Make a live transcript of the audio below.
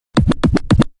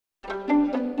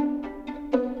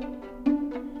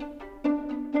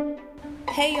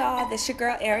Hey y'all, this your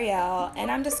girl Ariel,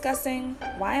 and I'm discussing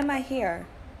why am I here?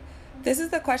 This is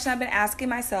the question I've been asking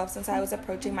myself since I was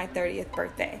approaching my 30th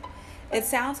birthday. It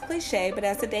sounds cliche, but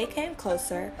as the day came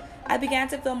closer, I began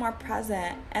to feel more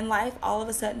present, and life all of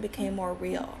a sudden became more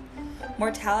real.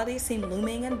 Mortality seemed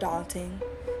looming and daunting.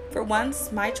 For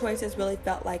once, my choices really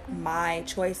felt like my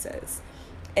choices,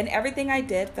 and everything I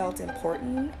did felt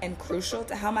important and crucial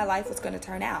to how my life was going to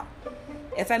turn out.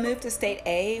 If I move to state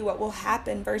A, what will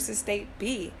happen versus state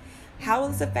B? How will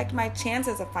this affect my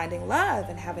chances of finding love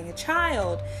and having a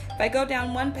child? If I go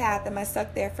down one path, am I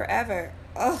stuck there forever?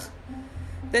 Ugh.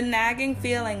 The nagging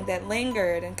feeling that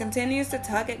lingered and continues to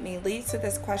tug at me leads to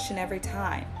this question every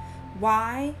time.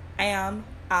 Why am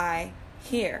I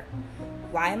here?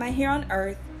 Why am I here on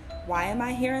earth? Why am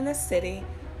I here in this city?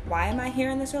 Why am I here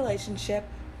in this relationship?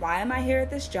 Why am I here at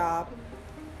this job?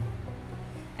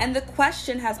 And the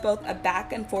question has both a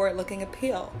back and forward looking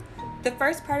appeal. The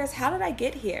first part is, how did I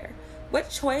get here? What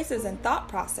choices and thought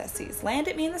processes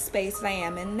landed me in the space that I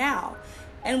am in now?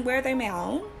 And were they my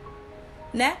own?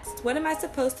 Next, what am I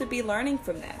supposed to be learning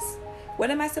from this?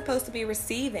 What am I supposed to be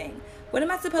receiving? What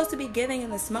am I supposed to be giving in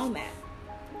this moment?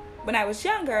 When I was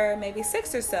younger, maybe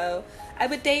 6 or so, I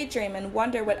would daydream and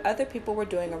wonder what other people were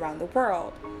doing around the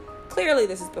world. Clearly,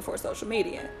 this is before social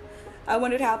media. I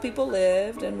wondered how people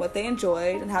lived and what they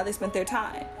enjoyed and how they spent their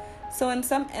time. So in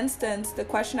some instance, the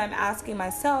question I'm asking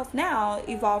myself now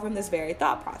evolved from this very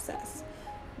thought process.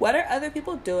 What are other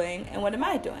people doing and what am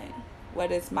I doing?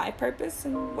 What is my purpose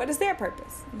and what is their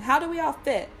purpose? And how do we all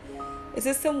fit? Is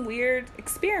this some weird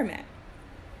experiment?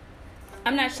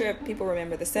 I'm not sure if people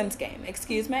remember the Sims game.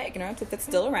 Excuse my ignorance if it's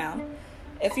still around.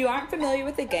 If you aren't familiar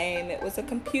with the game, it was a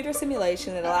computer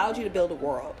simulation that allowed you to build a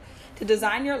world, to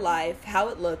design your life, how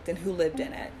it looked, and who lived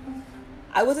in it.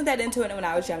 I wasn't that into it when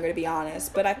I was younger, to be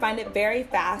honest, but I find it very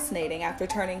fascinating after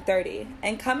turning 30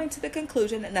 and coming to the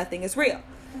conclusion that nothing is real.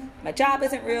 My job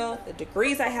isn't real, the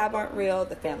degrees I have aren't real,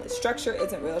 the family structure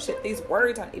isn't real, shit, these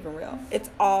words aren't even real. It's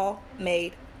all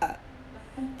made up.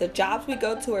 The jobs we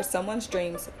go to are someone's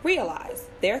dreams realized,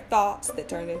 their thoughts that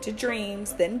turn into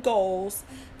dreams, then goals,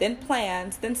 then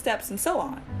plans, then steps, and so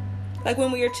on. Like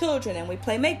when we are children and we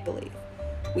play make-believe.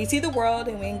 We see the world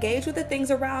and we engage with the things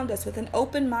around us with an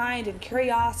open mind and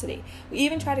curiosity. We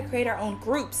even try to create our own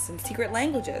groups and secret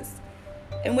languages.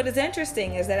 And what is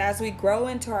interesting is that as we grow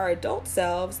into our adult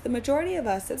selves, the majority of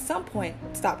us at some point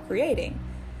stop creating.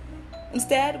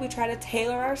 Instead, we try to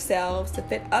tailor ourselves to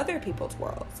fit other people's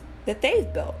worlds that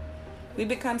they've built. We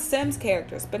become Sims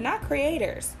characters, but not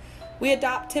creators. We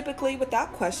adopt typically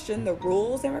without question the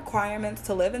rules and requirements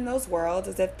to live in those worlds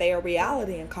as if they are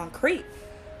reality and concrete.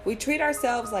 We treat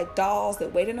ourselves like dolls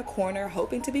that wait in a corner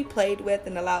hoping to be played with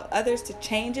and allow others to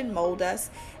change and mold us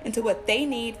into what they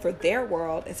need for their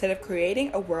world instead of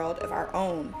creating a world of our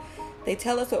own. They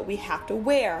tell us what we have to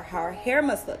wear, how our hair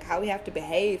must look, how we have to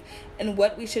behave, and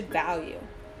what we should value.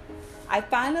 I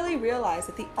finally realized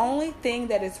that the only thing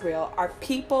that is real are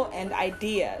people and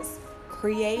ideas,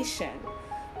 creation.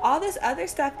 All this other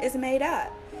stuff is made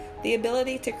up. The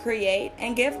ability to create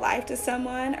and give life to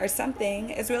someone or something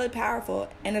is really powerful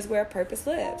and is where purpose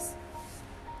lives.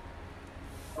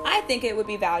 I think it would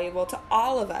be valuable to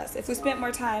all of us if we spent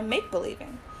more time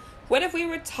make-believing. What if we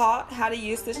were taught how to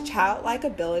use this childlike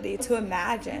ability to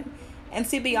imagine and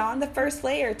see beyond the first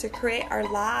layer to create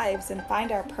our lives and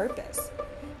find our purpose?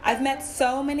 I've met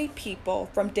so many people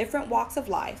from different walks of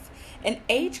life and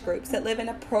age groups that live in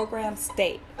a programmed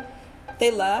state. They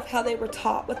love how they were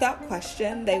taught without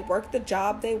question. They work the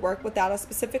job they work without a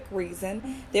specific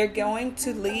reason. They're going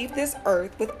to leave this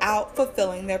earth without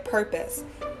fulfilling their purpose.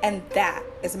 And that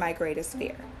is my greatest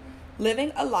fear.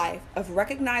 Living a life of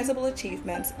recognizable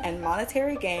achievements and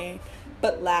monetary gain,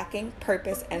 but lacking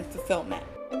purpose and fulfillment.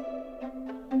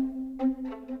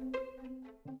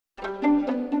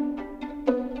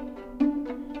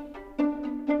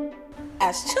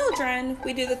 As children,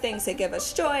 we do the things that give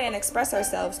us joy and express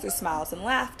ourselves through smiles and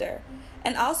laughter,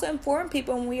 and also inform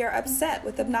people when we are upset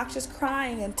with obnoxious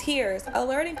crying and tears,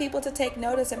 alerting people to take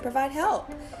notice and provide help.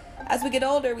 As we get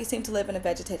older, we seem to live in a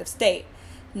vegetative state,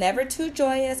 never too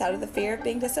joyous out of the fear of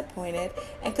being disappointed,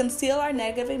 and conceal our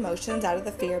negative emotions out of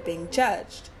the fear of being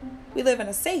judged. We live in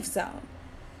a safe zone.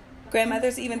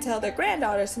 Grandmothers even tell their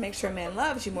granddaughters to make sure a man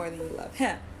loves you more than you love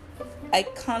him. A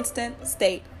constant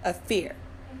state of fear.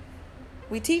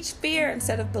 We teach fear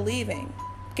instead of believing.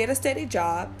 Get a steady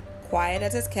job, quiet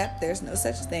as it's kept, there's no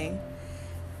such thing.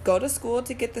 Go to school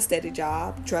to get the steady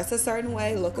job, dress a certain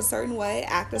way, look a certain way,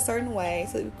 act a certain way,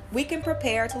 so we can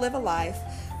prepare to live a life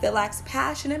that lacks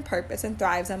passion and purpose and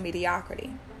thrives on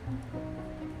mediocrity.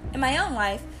 In my own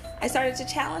life, I started to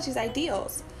challenge these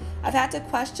ideals. I've had to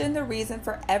question the reason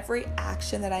for every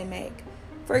action that I make.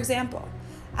 For example,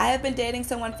 I have been dating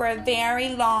someone for a very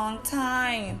long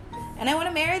time, and I want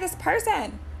to marry this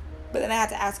person. But then I had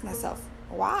to ask myself,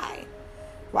 why?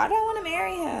 Why do I want to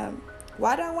marry him?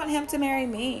 Why do I want him to marry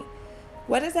me?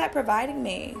 What is that providing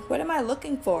me? What am I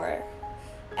looking for?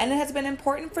 And it has been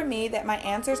important for me that my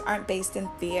answers aren't based in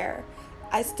fear.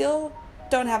 I still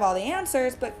don't have all the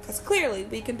answers, but because clearly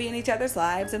we can be in each other's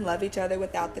lives and love each other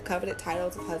without the coveted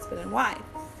titles of husband and wife.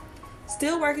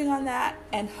 Still working on that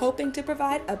and hoping to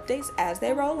provide updates as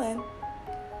they roll in.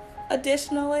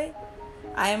 Additionally,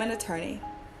 I am an attorney,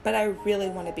 but I really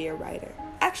want to be a writer.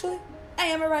 Actually, I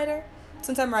am a writer.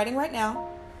 Since I'm writing right now,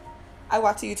 I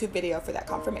watched a YouTube video for that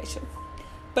confirmation.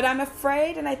 But I'm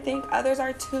afraid, and I think others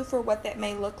are too, for what that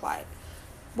may look like.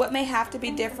 What may have to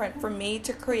be different for me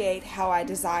to create how I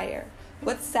desire?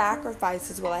 What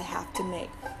sacrifices will I have to make?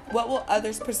 What will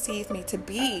others perceive me to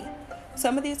be?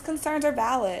 Some of these concerns are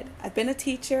valid. I've been a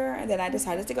teacher, and then I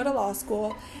decided to go to law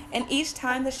school, and each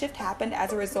time the shift happened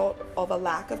as a result of a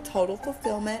lack of total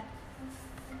fulfillment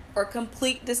or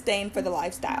complete disdain for the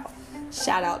lifestyle.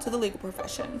 Shout out to the legal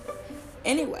profession.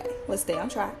 Anyway, let's stay on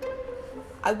track.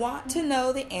 I want to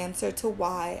know the answer to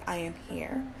why I am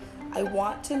here. I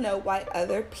want to know why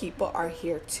other people are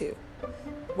here too.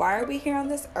 Why are we here on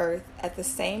this earth at the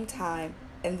same time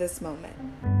in this moment?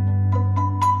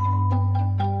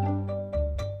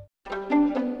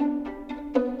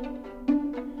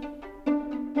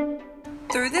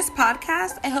 Through this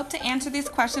podcast, I hope to answer these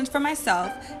questions for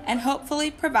myself and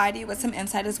hopefully provide you with some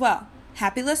insight as well.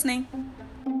 Happy listening.